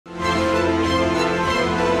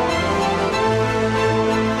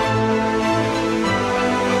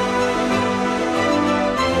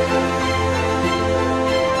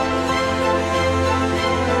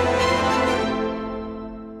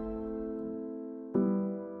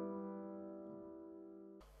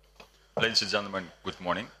Ladies and gentlemen, good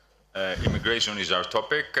morning. Immigration is our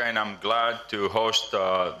topic, and I'm glad to host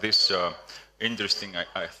this interesting,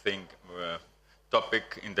 I think,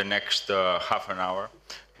 topic in the next half an hour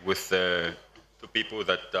with two people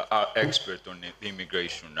that are experts on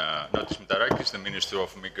immigration. Nόtis Mηταράκης, the Minister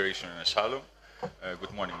of Immigration and Asylum.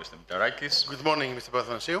 Good morning, Mr. Mitarakis. Good morning, Mr.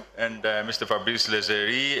 Papathanasίου. And Mr. Fabrice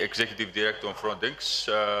Leggeri, Executive Director of Frontex.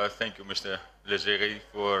 Thank you, Mr. Leggeri,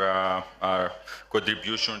 for our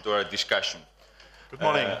contribution to our discussion. Good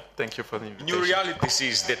morning. Thank you for the invitation. New realities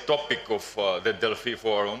is the topic of the Delphi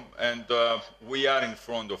Forum, and we are in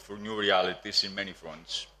front of new realities in many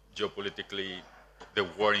fronts. Geopolitically, the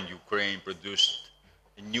war in Ukraine produced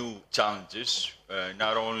new challenges,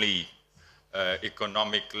 not only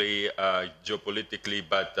economically, geopolitically,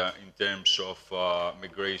 but in terms of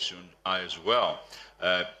migration as well.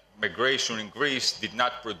 Migration in Greece did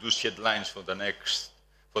not produce headlines for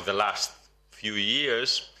the last few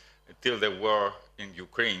years until the war in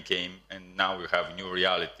Ukraine came, and now we have new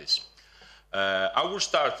realities. I will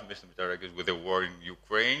start, Mr. Mitarakis, with the war in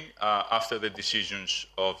Ukraine after the decisions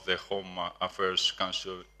of the Home Affairs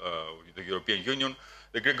Council of the European Union.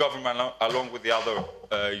 The Greek government, along with the other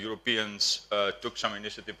Europeans, took some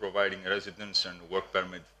initiative providing residence and work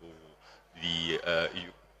permit for the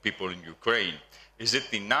people in Ukraine. Is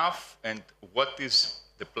it enough, and what is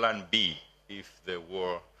the plan B if the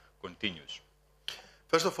war continues?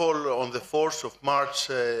 First of all, on the 4th of March,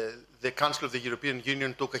 the Council of the European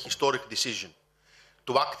Union took a historic decision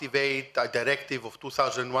to activate a directive of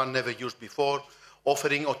 2001 never used before,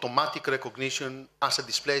 offering automatic recognition as a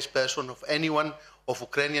displaced person of anyone of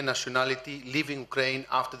Ukrainian nationality leaving Ukraine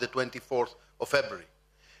after the 24th of February.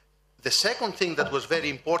 The second thing that was very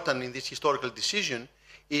important in this historical decision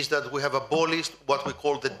is that we have abolished what we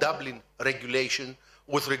call the Dublin regulation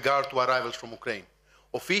with regard to arrivals from Ukraine.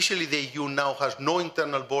 Officially, the EU now has no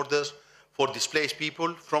internal borders for displaced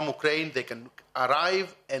people from Ukraine. They can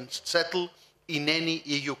arrive and settle in any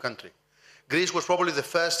EU country. Greece was probably the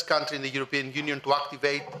first country in the European Union to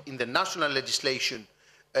activate in the national legislation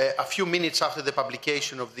a few minutes after the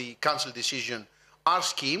publication of the Council decision our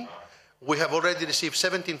scheme. We have already received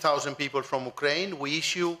 17,000 people from Ukraine. We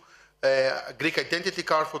issue a Greek identity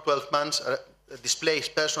card for 12 months, a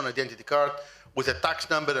displaced person identity card with a tax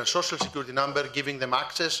number and social security number, giving them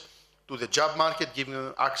access to the job market, giving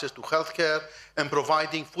them access to healthcare, and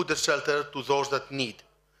providing food and shelter to those that need.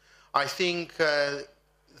 I think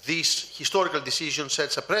this historical decision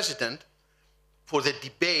sets a precedent for the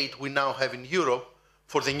debate we now have in Europe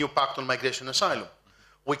for the new pact on migration and asylum.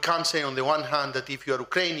 We can't say on the one hand that if you are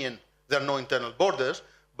Ukrainian, there are no internal borders,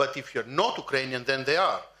 but if you're not Ukrainian, then they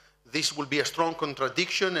are. This will be a strong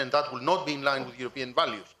contradiction, and that will not be in line with European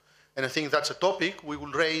values. And I think that's a topic we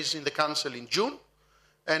will raise in the Council in June,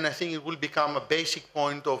 and I think it will become a basic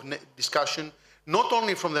point of discussion, not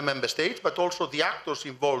only from the Member States, but also the actors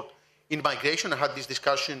involved in migration. I had this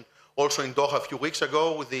discussion also in Doha a few weeks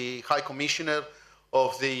ago with the High Commissioner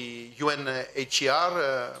of the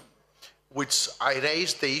UNHCR, which I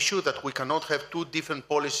raised the issue that we cannot have two different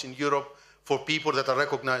policies in Europe for people that are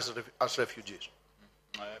recognized as refugees.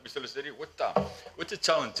 Mr. Leggeri, what the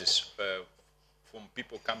challenges from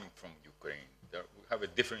people coming from Ukraine? We have a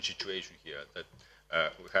different situation here, that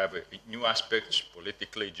we have new aspects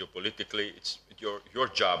politically, geopolitically. Your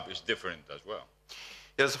job is different as well.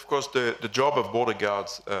 Yes, of course, the job of border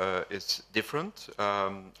guards is different.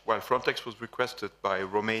 While Frontex was requested by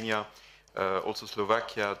Romania, also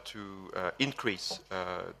Slovakia, to increase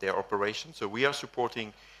their operations. So we are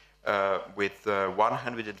supporting with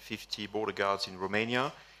 150 border guards in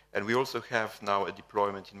Romania. And we also have now a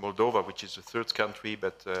deployment in Moldova, which is a third country,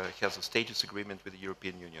 but has a status agreement with the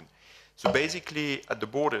European Union. So basically, at the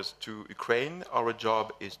borders to Ukraine, our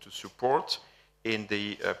job is to support in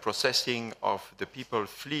the processing of the people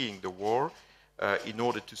fleeing the war in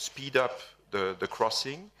order to speed up the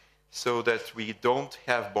crossing so that we don't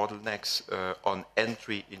have bottlenecks on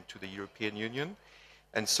entry into the European Union,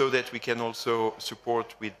 and so that we can also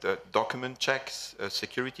support with document checks,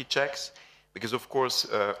 security checks, because, of course,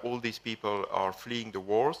 all these people are fleeing the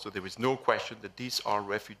war, so there is no question that these are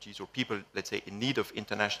refugees or people, let's say, in need of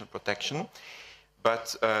international protection.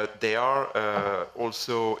 But they are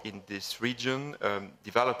also in this region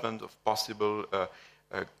development of possible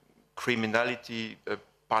criminality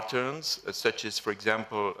patterns, such as, for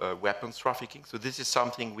example, weapons trafficking. So this is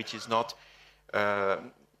something which is not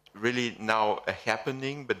really now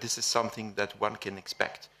happening, but this is something that one can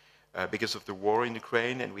expect. Because of the war in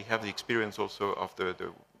Ukraine, and we have the experience also of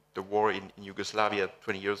the war in Yugoslavia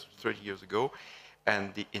 20 years, 30 years ago,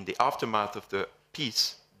 and in the aftermath of the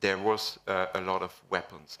peace, there was a lot of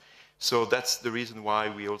weapons. So that's the reason why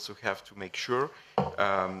we also have to make sure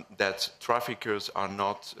that traffickers are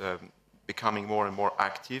not becoming more and more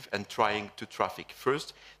active and trying to traffic.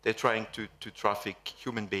 First, they're trying to traffic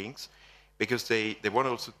human beings because they want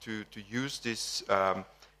also to use this,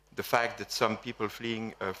 the fact that some people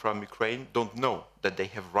fleeing from Ukraine don't know that they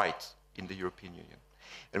have rights in the European Union.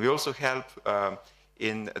 And we also help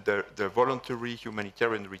in the voluntary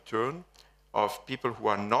humanitarian return of people who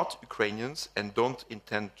are not Ukrainians and don't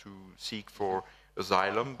intend to seek for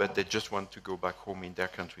asylum, but they just want to go back home in their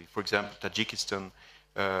country. For example, Tajikistan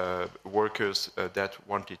workers that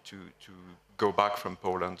wanted to go back from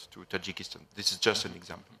Poland to Tajikistan. This is just an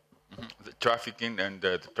example. Mm-hmm. The trafficking and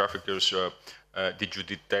the traffickers, did you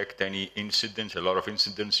detect any incidents, a lot of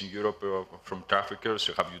incidents in Europe from traffickers?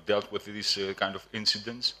 Have you dealt with these kind of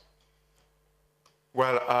incidents?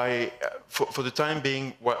 Well, for the time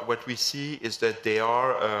being, what we see is that there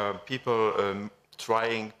are people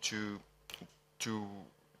trying to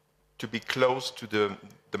be close to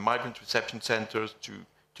the migrant reception centers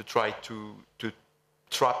to try to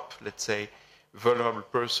trap, let's say, vulnerable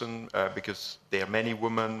person because there are many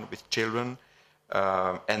women with children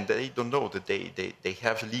and they don't know that they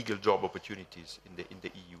have legal job opportunities in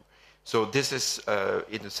the EU. So this is,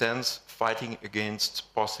 in a sense, fighting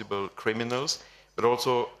against possible criminals, but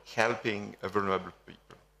also helping vulnerable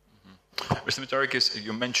people. Mm-hmm. Mr. Mitarakis,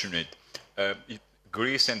 you mentioned it.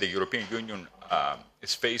 Greece and the European Union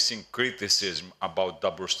is facing criticism about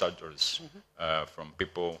double standards from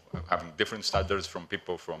people having different standards from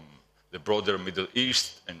people from the broader Middle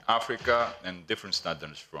East and Africa, and different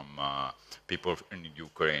standards from people in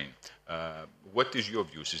Ukraine. What is your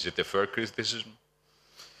view? Is it a fair criticism?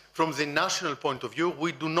 From the national point of view,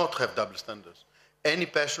 we do not have double standards. Any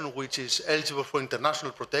person which is eligible for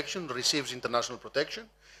international protection receives international protection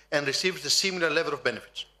and receives the similar level of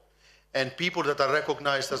benefits. And people that are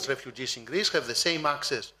recognized as refugees in Greece have the same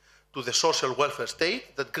access to the social welfare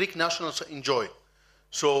state that Greek nationals enjoy.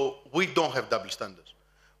 So we don't have double standards.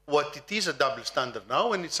 What it is a double standard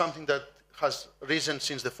now, and it's something that has risen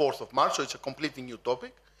since the 4th of March, so it's a completely new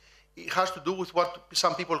topic, it has to do with what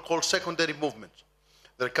some people call secondary movements.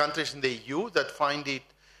 There are countries in the EU that find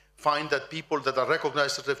that people that are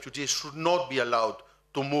recognized as refugees should not be allowed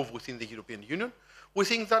to move within the European Union. We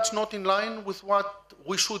think that's not in line with what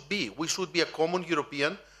we should be. We should be a common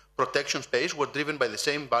European protection space. We're driven by the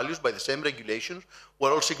same values, by the same regulations.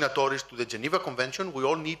 We're all signatories to the Geneva Convention. We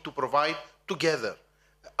all need to provide together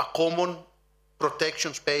a common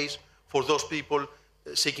protection space for those people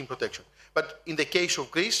seeking protection. But in the case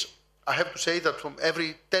of Greece, I have to say that from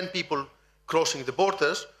every 10 people crossing the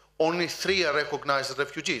borders, only 3 are recognized as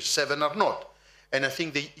refugees, 7 are not. And I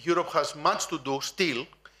think that Europe has much to do still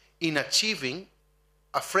in achieving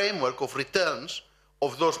a framework of returns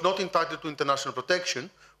of those not entitled to international protection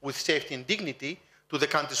with safety and dignity to the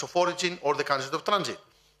countries of origin or the countries of transit.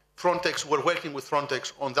 Frontex, we're working with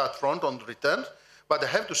Frontex on that front, on returns, but I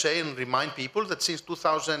have to say and remind people that since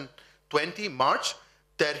 2020, March,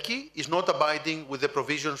 Turkey is not abiding with the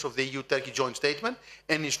provisions of the EU-Turkey joint statement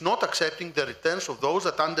and is not accepting the returns of those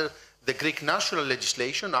that under the Greek national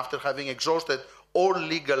legislation, after having exhausted all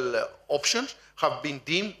legal options, have been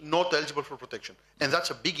deemed not eligible for protection. And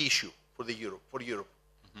that's a big issue for Europe.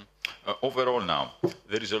 Mm-hmm. Overall now,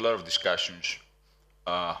 there is a lot of discussions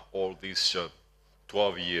all these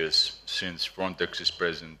 12 years since Frontex is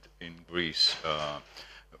present in Greece.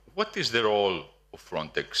 What is the role of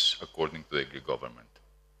Frontex according to the Greek government?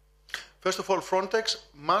 First of all, Frontex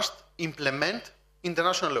must implement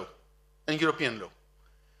international law and European law.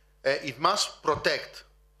 It must protect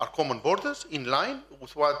our common borders in line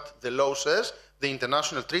with what the law says, the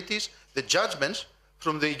international treaties, the judgments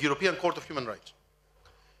from the European Court of Human Rights.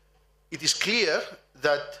 It is clear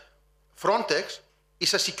that Frontex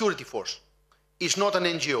is a security force. It's not an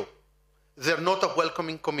NGO. They're not a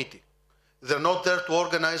welcoming committee. They're not there to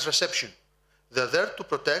organize reception. They're there to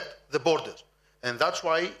protect the borders. And that's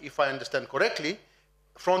why, if I understand correctly,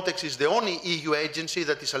 Frontex is the only EU agency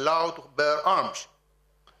that is allowed to bear arms.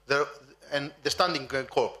 And the standing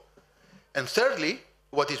corps. And thirdly,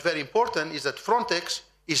 what is very important is that Frontex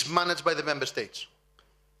is managed by the member states.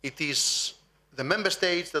 It is the member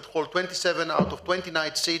states that hold 27 out of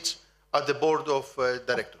 29 seats at the board of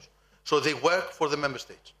directors. So they work for the member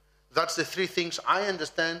states. That's the 3 things I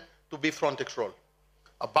understand to be Frontex role.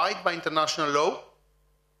 Abide by international law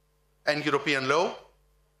and European law,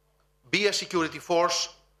 be a security force,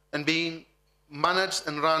 and being managed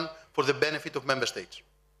and run for the benefit of member states.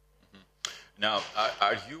 Now,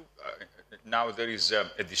 are you, now there is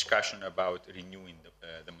a discussion about renewing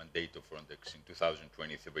the mandate of Frontex in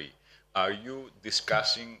 2023. Are you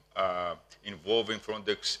discussing involving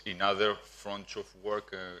Frontex in other fronts of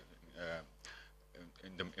work,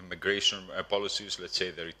 in the immigration policies, let's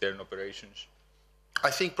say the return operations? I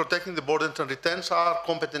think protecting the borders and returns are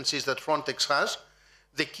competencies that Frontex has.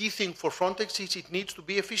 The key thing for Frontex is it needs to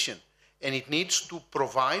be efficient, and it needs to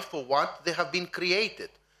provide for what they have been created,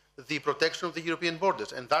 the protection of the European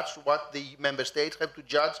borders. And that's what the member states have to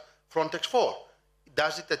judge Frontex for.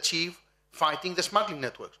 Does it achieve fighting the smuggling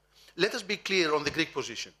networks? Let us be clear on the Greek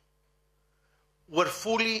position. We're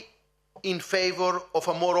fully in favor of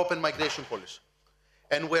a more open migration policy.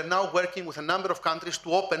 And we're now working with a number of countries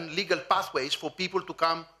to open legal pathways for people to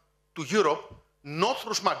come to Europe, not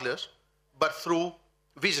through smugglers, but through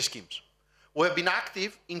visa schemes. We have been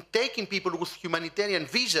active in taking people with humanitarian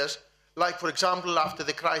visas, like, for example, after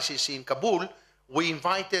the crisis in Kabul, we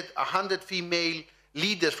invited 100 female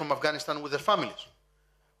leaders from Afghanistan with their families.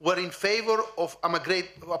 We're in favor of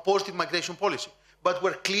a positive migration policy, but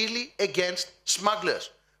we're clearly against smugglers.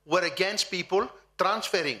 We're against people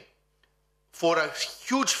transferring for a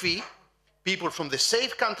huge fee people from the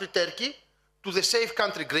safe country Turkey to the safe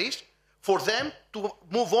country Greece for them to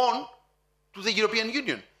move on to the European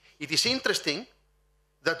Union. It is interesting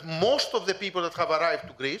that most of the people that have arrived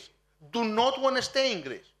to Greece do not want to stay in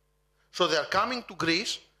Greece. So they are coming to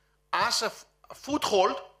Greece as a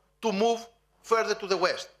foothold to move further to the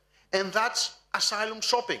west. And that's asylum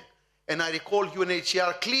shopping. And I recall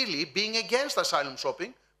UNHCR clearly being against asylum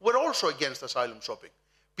shopping. We're also against asylum shopping.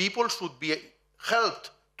 People should be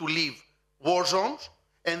helped to leave war zones,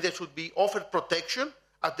 and they should be offered protection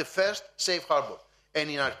at the first safe harbor. And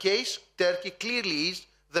in our case, Turkey clearly is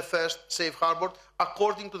the first safe harbor,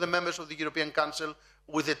 according to the members of the European Council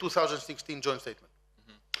with the 2016 joint statement.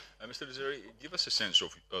 Mr. Leggeri, give us a sense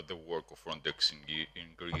of the work of Frontex in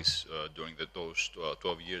Greece during those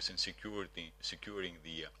 12 years in securing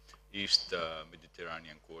the East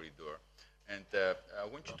Mediterranean corridor. And I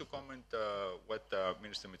want you to comment what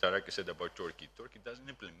Minister Mηταράκη said about Turkey. Turkey doesn't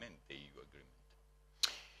implement the EU agreement.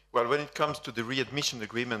 Well, when it comes to the readmission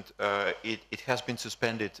agreement, it has been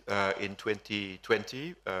suspended in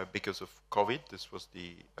 2020 because of COVID. This was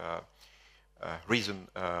the reason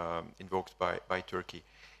invoked by Turkey.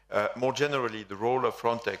 More generally, the role of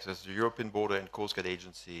Frontex as the European Border and Coast Guard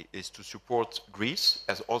Agency is to support Greece,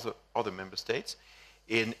 as other member states,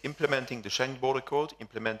 in implementing the Schengen Border Code,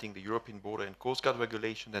 implementing the European Border and Coast Guard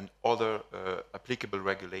Regulation, and other applicable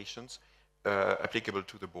regulations applicable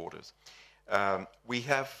to the borders. We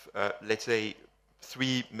have, let's say,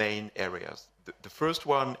 three main areas. The first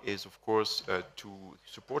one is, of course, to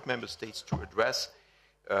support member states to address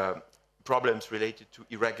problems related to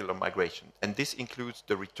irregular migration. And this includes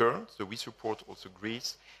the return, so we support also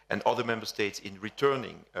Greece and other member states in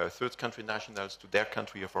returning third country nationals to their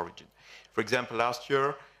country of origin. For example, last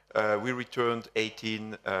year we returned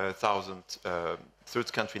 18,000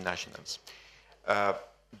 third country nationals.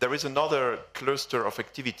 There is another cluster of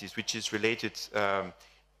activities which is related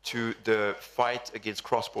to the fight against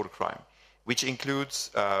cross-border crime, which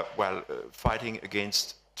includes, fighting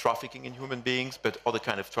against trafficking in human beings, but other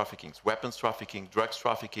kind of traffickings, weapons trafficking, drugs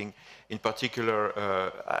trafficking, in particular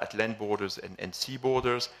at land borders and sea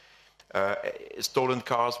borders, stolen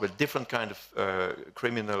cars, with different kind of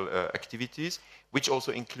criminal activities, which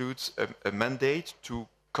also includes a mandate to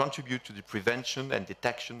contribute to the prevention and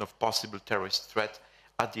detection of possible terrorist threat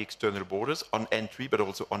at the external borders, on entry, but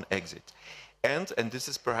also on exit. And this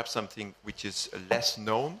is perhaps something which is less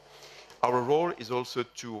known, our role is also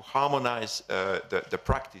to harmonize the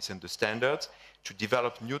practice and the standards, to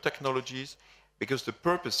develop new technologies, because the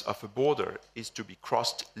purpose of a border is to be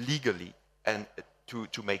crossed legally and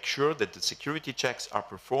to make sure that the security checks are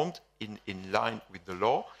performed in line with the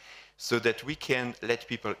law, so that we can let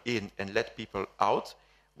people in and let people out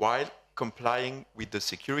while complying with the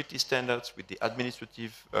security standards, with the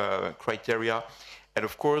administrative criteria. And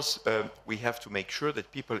of course, we have to make sure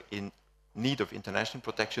that people in need of international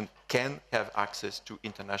protection can have access to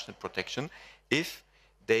international protection if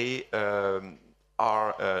they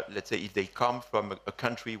are, let's say, if they come from a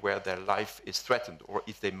country where their life is threatened, or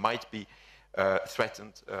if they might be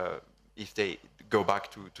threatened if they go back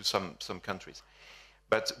to some countries.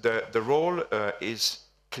 But the role is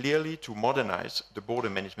clearly to modernize the border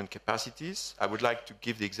management capacities. I would like to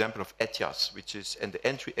give the example of ETIAS, which is an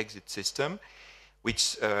entry-exit system,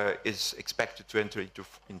 which is expected to enter into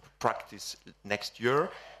practice next year.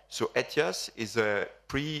 So ETIAS is a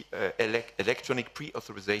electronic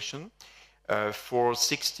pre-authorization for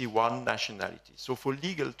 61 nationalities. So for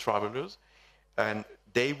legal travelers, and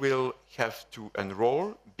they will have to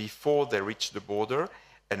enroll before they reach the border,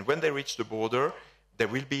 and when they reach the border, there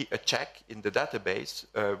will be a check in the database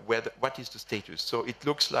what is the status. So it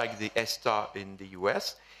looks like the ESTA in the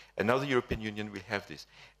US, and now the European Union will have this.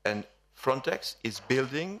 And Frontex is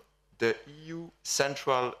building the EU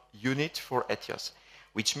central unit for ETIAS,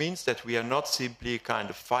 which means that we are not simply a kind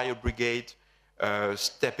of fire brigade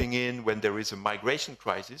stepping in when there is a migration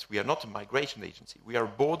crisis. We are not a migration agency. We are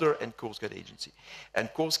a border and Coast Guard agency.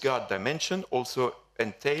 And Coast Guard dimension also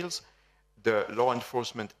entails the law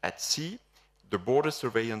enforcement at sea, the border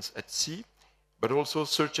surveillance at sea, but also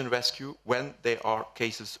search and rescue when there are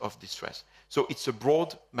cases of distress. So it's a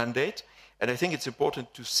broad mandate, and I think it's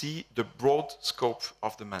important to see the broad scope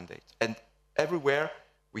of the mandate. And everywhere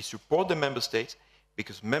we support the member states,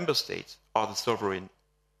 because member states are the sovereign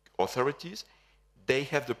authorities. They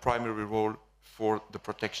have the primary role for the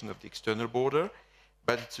protection of the external border,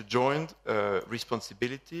 but it's a joint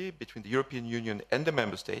responsibility between the European Union and the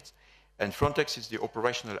member states, and Frontex is the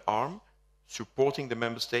operational arm supporting the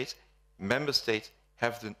member states. Member states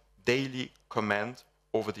have the daily command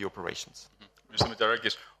over the operations. Mr.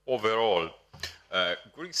 Mitarakis, overall,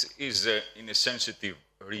 Greece is in a sensitive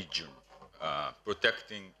region,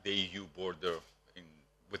 protecting the EU border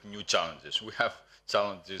with new challenges. We have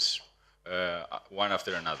challenges one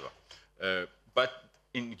after another. But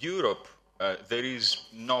in Europe, there is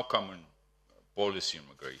no common policy on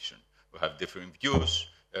migration. We have different views.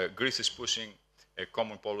 Greece is pushing a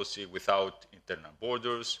common policy without internal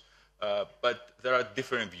borders, but there are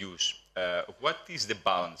different views. What is the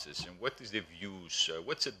balances and what is the views?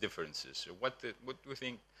 What's the differences? What do you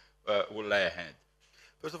think will lie ahead?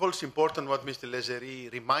 First of all, it's important what Mr.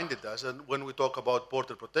 Leggeri reminded us, and when we talk about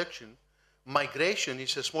border protection, migration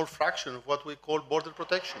is a small fraction of what we call border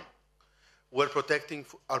protection. We're protecting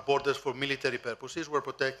our borders for military purposes. We're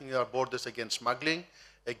protecting our borders against smuggling,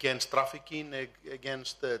 against trafficking,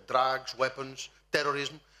 against drugs, weapons,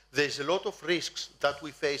 terrorism. There's a lot of risks that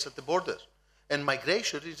we face at the borders. And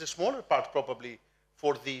migration is a smaller part, probably,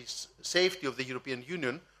 for the safety of the European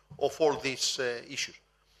Union of all these issues.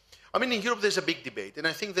 I mean, in Europe, there's a big debate, and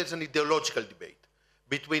I think there's an ideological debate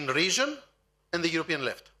between reason and the European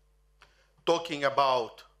left, talking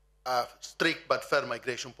about a strict but fair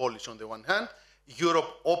migration policy on the one hand,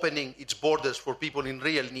 Europe opening its borders for people in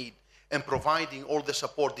real need and providing all the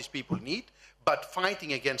support these people need, but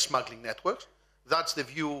fighting against smuggling networks. That's the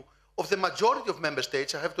view of the majority of member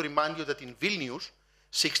states. I have to remind you that in Vilnius,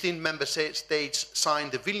 16 member states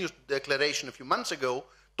signed the Vilnius Declaration a few months ago,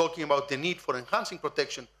 talking about the need for enhancing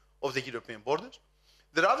protection of the European borders.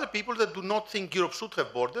 There are other people that do not think Europe should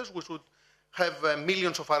have borders. We should have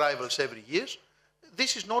millions of arrivals every year.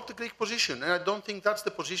 This is not the Greek position, and I don't think that's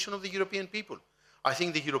the position of the European people. I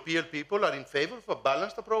think the European people are in favor of a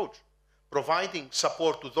balanced approach, providing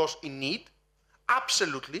support to those in need.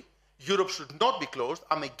 Absolutely, Europe should not be closed.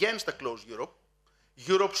 I'm against a closed Europe.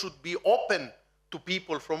 Europe should be open to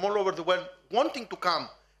people from all over the world wanting to come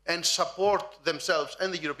and support themselves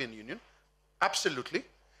and the European Union. Absolutely.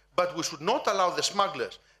 But we should not allow the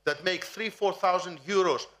smugglers that make 3,000–4,000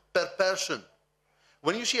 euros per person.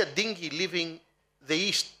 When you see a dinghy leaving the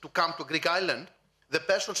east to come to Greek island, the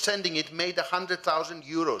person sending it made 100,000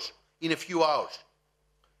 euros in a few hours.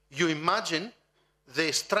 You imagine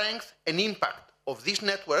the strength and impact of these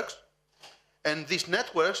networks, and these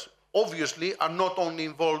networks obviously are not only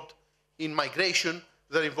involved in migration,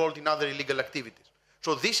 they're involved in other illegal activities.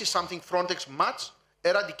 So this is something Frontex must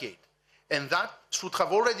eradicate. And that should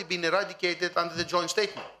have already been eradicated under the joint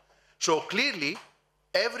statement. So clearly,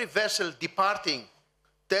 every vessel departing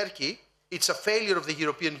Turkey, it's a failure of the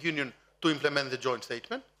European Union to implement the joint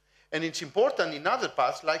statement. And it's important in other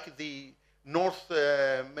paths, like the North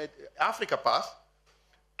Africa path,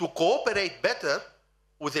 to cooperate better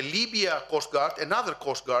with the Libya Coast Guard and other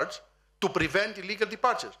Coast Guards to prevent illegal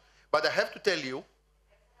departures. But I have to tell you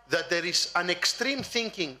that there is an extreme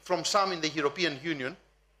thinking from some in the European Union,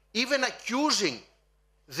 even accusing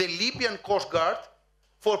the Libyan Coast Guard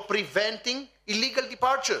for preventing illegal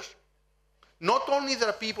departures. Not only there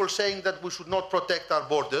are people saying that we should not protect our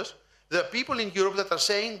borders, there are people in Europe that are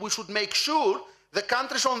saying we should make sure the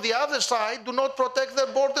countries on the other side do not protect their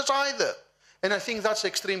borders either. And I think that's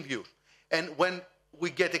extreme views. And when we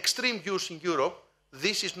get extreme views in Europe,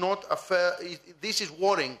 this is not a fair, this is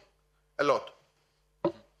worrying a lot.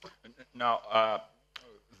 Now,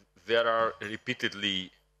 there are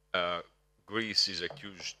repeatedly Greece is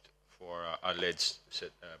accused for alleged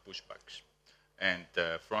pushbacks, and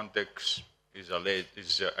Frontex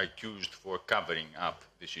is accused for covering up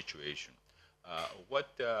the situation.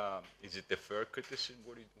 Is it a fair criticism?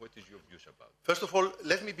 What is your views about it? First of all,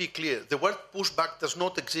 let me be clear. The word pushback does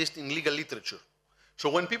not exist in legal literature. So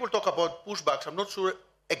when people talk about pushbacks, I'm not sure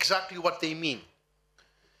exactly what they mean.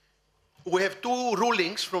 We have two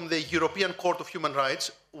rulings from the European Court of Human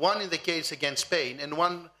Rights, one in the case against Spain and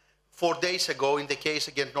one 4 days ago in the case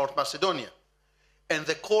against North Macedonia. And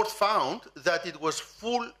the court found that it was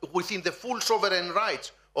within the full sovereign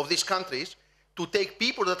rights of these countries to take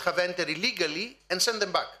people that have entered illegally and send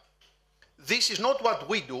them back. This is not what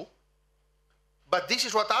we do, but this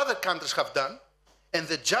is what other countries have done, and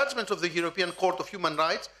the judgments of the European Court of Human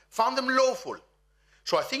Rights found them lawful.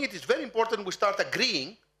 So I think it is very important we start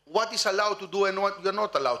agreeing what is allowed to do and what you're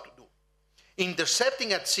not allowed to do.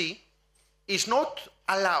 Intercepting at sea is not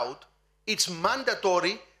allowed, it's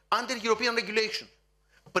mandatory under European regulation.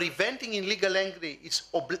 Preventing illegal entry is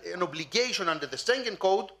an obligation under the Schengen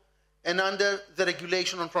Code and under the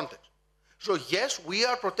regulation on Frontex. So yes, we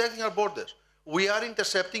are protecting our borders. We are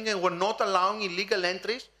intercepting and we're not allowing illegal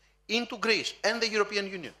entries into Greece and the European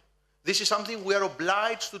Union. This is something we are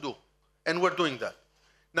obliged to do, and we're doing that.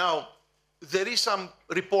 Now, there is some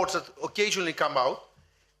reports that occasionally come out,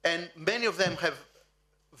 and many of them have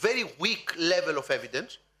very weak level of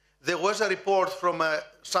evidence. There was a report from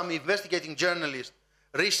some investigating journalist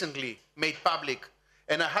recently made public,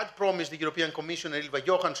 and I had promised the European Commissioner Ylva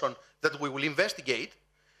Johansson that we will investigate.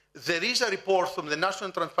 There is a report from the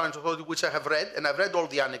National Transparency Authority, which I have read, and I've read all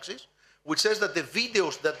the annexes, which says that the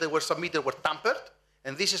videos that they were submitted were tampered,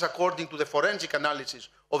 and this is according to the forensic analysis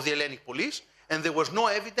of the Hellenic police, and there was no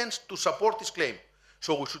evidence to support this claim.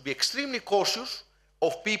 So we should be extremely cautious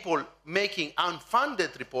of people making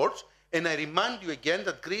unfunded reports, and I remind you again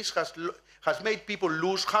that Greece has made people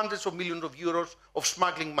lose hundreds of millions of euros of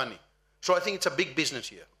smuggling money. So I think it's a big business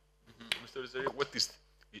here. Mr. Leggeri, what is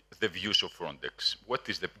the views of Frontex?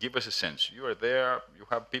 Give us a sense. You are there, you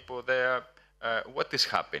have people there. What is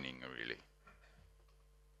happening, really?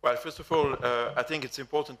 Well, first of all, I think it's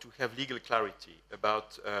important to have legal clarity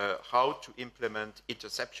about how to implement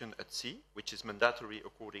interception at sea, which is mandatory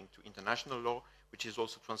according to international law, which is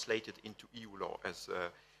also translated into EU law, as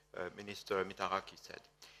Minister Mηταράκη said.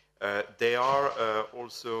 They are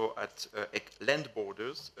also at land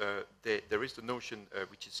borders. There is the notion,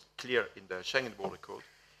 which is clear in the Schengen Border Code,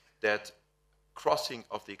 that crossing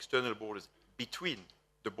of the external borders between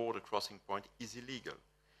the border crossing point is illegal.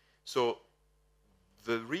 So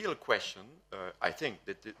the real question, I think,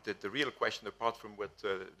 that the real question, apart from what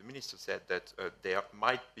the Minister said, that there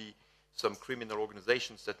might be some criminal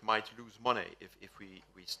organizations that might lose money if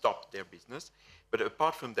we stop their business. But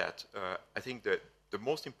apart from that, I think that the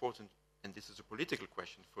most important, and this is a political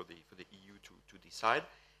question for the EU to decide,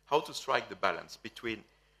 how to strike the balance between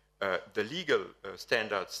the legal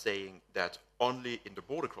standards saying that only in the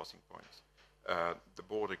border crossing points the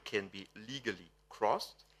border can be legally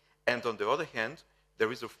crossed, and on the other hand,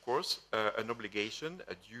 there is, of course, an obligation,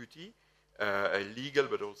 a duty, a legal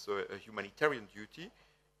but also a humanitarian duty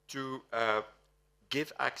to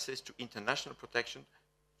give access to international protection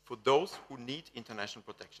for those who need international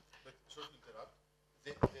protection. But, sorry to interrupt,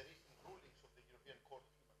 the recent rulings of the European Court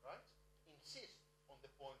of Human Rights insist on the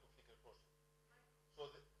point of legal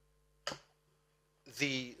crossing. So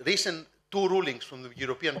the recent two rulings from the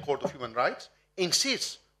European Court of Human Rights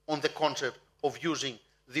insist on the concept of using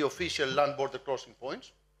the official land border crossing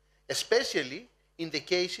points, especially in the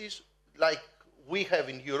cases like we have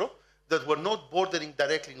in Europe that were not bordering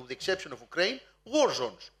directly, with the exception of Ukraine, war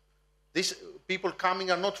zones. These people coming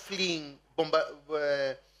are not fleeing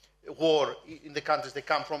war in the countries they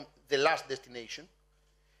come from, the last destination.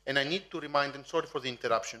 And I need to remind, and sorry for the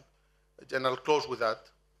interruption, and I'll close with that,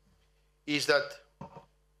 is that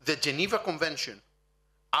the Geneva Convention,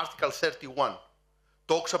 Article 31,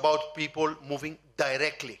 talks about people moving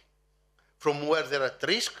directly from where they're at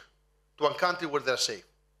risk to a country where they're safe.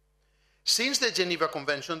 Since the Geneva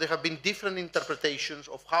Convention, there have been different interpretations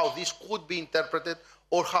of how this could be interpreted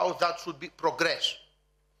or how that should be progress.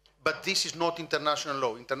 But this is not international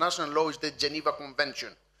law. International law is the Geneva Convention,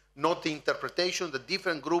 not the interpretation that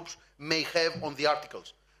different groups may have on the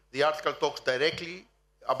articles. The article talks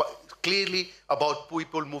clearly about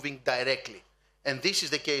people moving directly. And this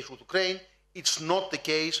is the case with Ukraine. It's not the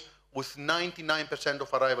case with 99%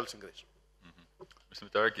 of arrivals in Greece. Mr.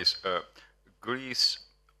 Mitarakis, Greece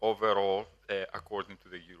overall, according to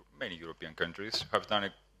many European countries, have done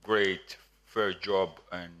a great, fair job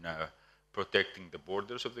in protecting the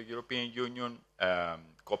borders of the European Union,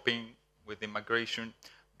 coping with immigration,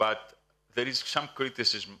 but there is some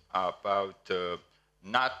criticism about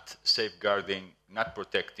not safeguarding, not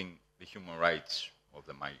protecting the human rights of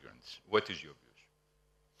the migrants. What is your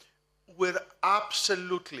views? we're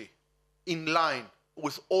absolutely in line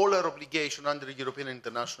with all our obligation under European and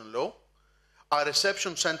international law. Our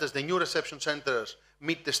reception centers, the new reception centers,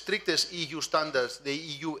 meet the strictest EU standards, the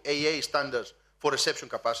EU AA standards for reception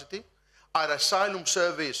capacity. Our asylum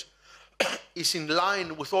service is in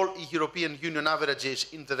line with all European Union averages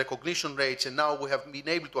in the recognition rates, and now we have been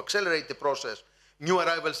able to accelerate the process. New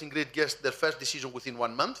arrivals in Greece get their first decision within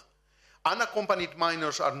 1 month. Unaccompanied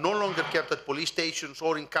minors are no longer kept at police stations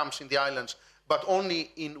or in camps in the islands, but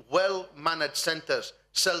only in well-managed centers,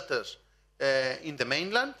 shelters in the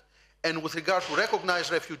mainland. And with regard to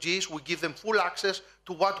recognized refugees, we give them full access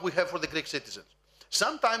to what we have for the Greek citizens.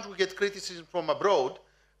 Sometimes we get criticism from abroad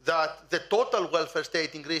that the total welfare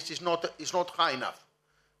state in Greece is not high enough.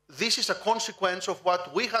 This is a consequence of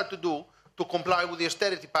what we had to do to comply with the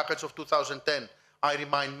austerity package of 2010. I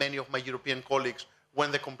remind many of my European colleagues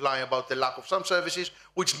when they comply about the lack of some services,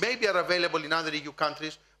 which maybe are available in other EU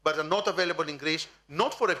countries, but are not available in Greece,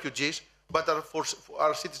 not for refugees, but are for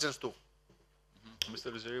our citizens too.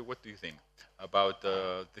 Mr. Leggeri, what do you think about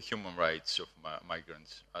the human rights of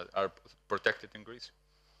migrants? Are protected in Greece?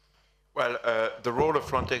 Well, the role of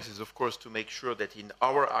Frontex is, of course, to make sure that in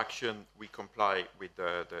our action we comply with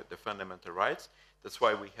the fundamental rights. That's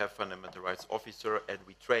why we have fundamental rights officer, and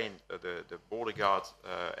we train the border guards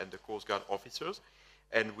and the coast guard officers.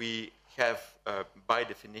 And we have, by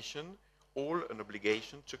definition, all an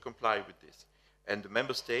obligation to comply with this. And the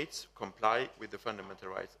member states comply with the fundamental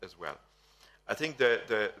rights as well. I think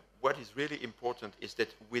what is really important is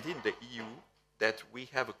that within the EU, that we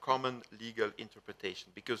have a common legal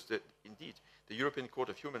interpretation, because indeed the European Court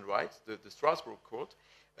of Human Rights, the Strasbourg Court,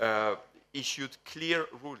 issued clear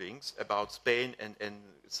rulings about Spain and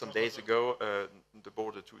some days ago the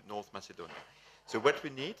border to North Macedonia. So what we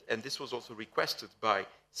need, and this was also requested by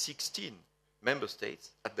 16 member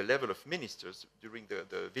states at the level of ministers during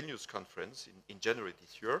the Vilnius conference in January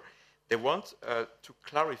this year, they want to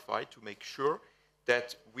clarify, to make sure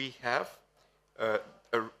that we have a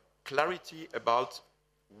clarity about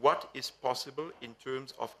what is possible in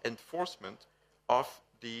terms of enforcement of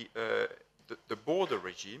the border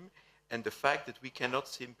regime, and the fact that we cannot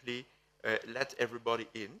simply let everybody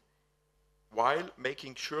in, while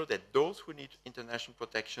making sure that those who need international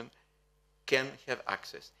protection can have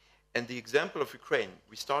access. And the example of Ukraine,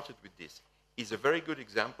 we started with this, is a very good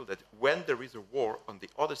example that when there is a war on the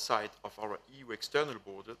other side of our EU external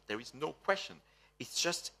border, there is no question. It's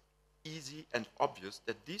just easy and obvious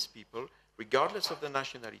that these people, regardless of their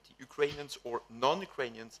nationality, Ukrainians or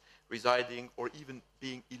non-Ukrainians residing or even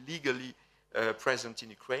being illegally present in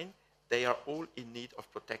Ukraine, they are all in need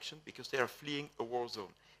of protection because they are fleeing a war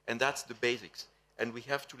zone. And that's the basics. And we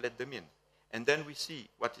have to let them in. And then we see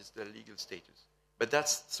what is their legal status. But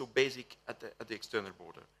that's so basic at the external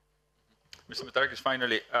border. Mr. Mitarakis,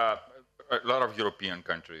 finally, a lot of European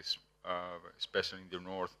countries, especially in the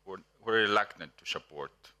north, were reluctant to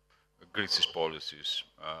support Greece's policies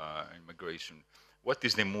in migration. What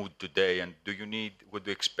is the mood today, and what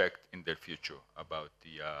do you expect in the future about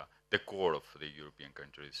the core of the European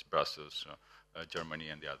countries, Brussels, Germany,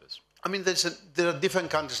 and the others? I mean, there are different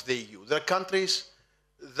countries in the EU. There are countries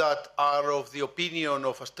that are of the opinion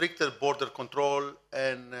of a stricter border control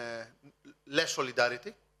and less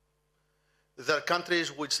solidarity. There are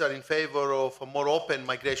countries which are in favor of a more open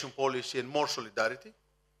migration policy and more solidarity.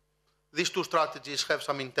 These two strategies have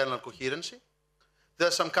some internal coherency. There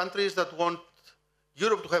are some countries that want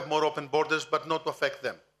Europe to have more open borders but not to affect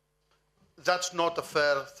them. That's not a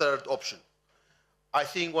fair third option. I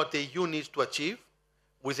think what the EU needs to achieve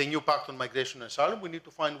with a new pact on migration and asylum, we need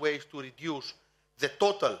to find ways to reduce the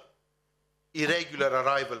total irregular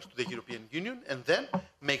arrivals to the European Union and then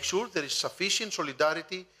make sure there is sufficient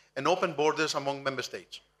solidarity and open borders among member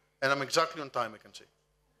states. And I'm exactly on time, I can say.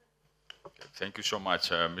 Okay, thank you so much,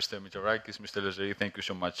 Mr. Mitarakis, Mr. Leggeri. Thank you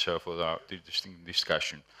so much for the interesting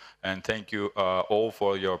discussion. And thank you all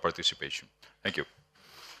for your participation. Thank you.